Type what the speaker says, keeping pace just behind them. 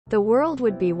The world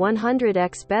would be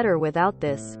 100x better without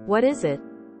this. What is it?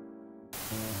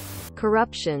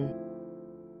 Corruption.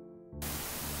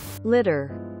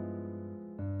 Litter.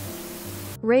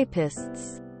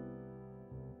 Rapists.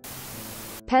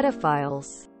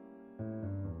 Pedophiles.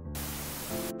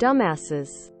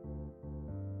 Dumbasses.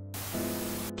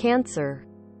 Cancer.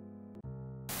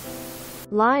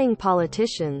 Lying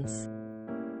politicians.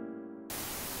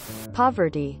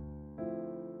 Poverty.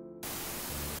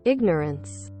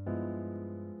 Ignorance.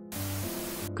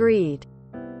 Greed.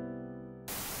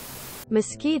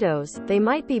 Mosquitoes, they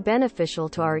might be beneficial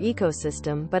to our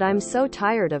ecosystem, but I'm so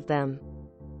tired of them.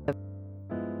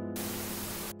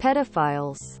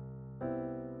 Pedophiles.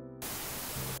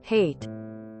 Hate.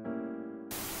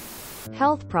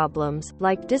 Health problems,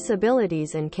 like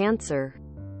disabilities and cancer.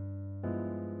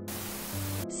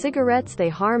 Cigarettes, they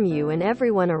harm you and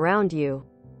everyone around you.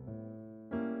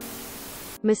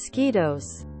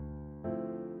 Mosquitoes.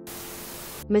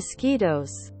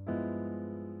 Mosquitoes.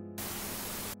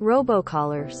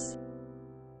 Robocallers.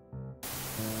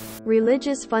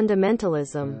 Religious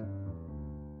fundamentalism.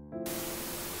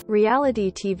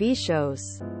 Reality TV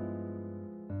shows.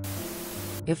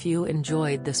 If you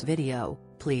enjoyed this video,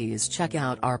 please check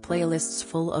out our playlists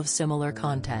full of similar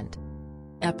content.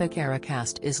 Epic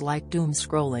Ericast is like doom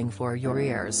scrolling for your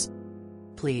ears.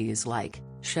 Please like,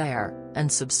 share, and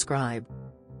subscribe.